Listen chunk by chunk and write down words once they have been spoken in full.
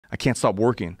I can't stop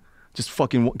working. Just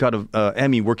fucking got a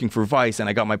Emmy working for Vice, and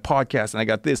I got my podcast, and I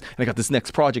got this, and I got this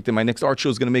next project, and my next art show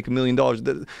is going to make $1 million.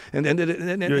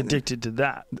 And you're addicted to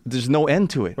that. There's no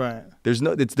end to it. Right. There's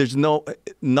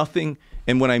nothing.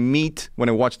 And when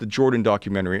I watch the Jordan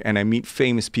documentary, and I meet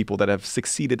famous people that have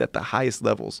succeeded at the highest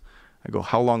levels, I go,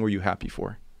 how long were you happy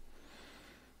for?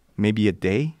 Maybe a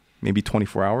day, maybe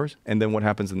 24 hours, and then what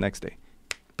happens the next day?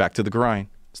 Back to the grind.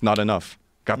 It's not enough.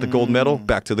 Got the gold medal.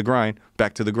 Back to the grind.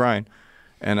 Back to the grind.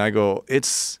 And I go,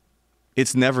 it's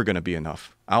never going to be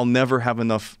enough. I'll never have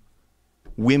enough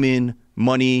women,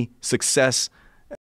 money, success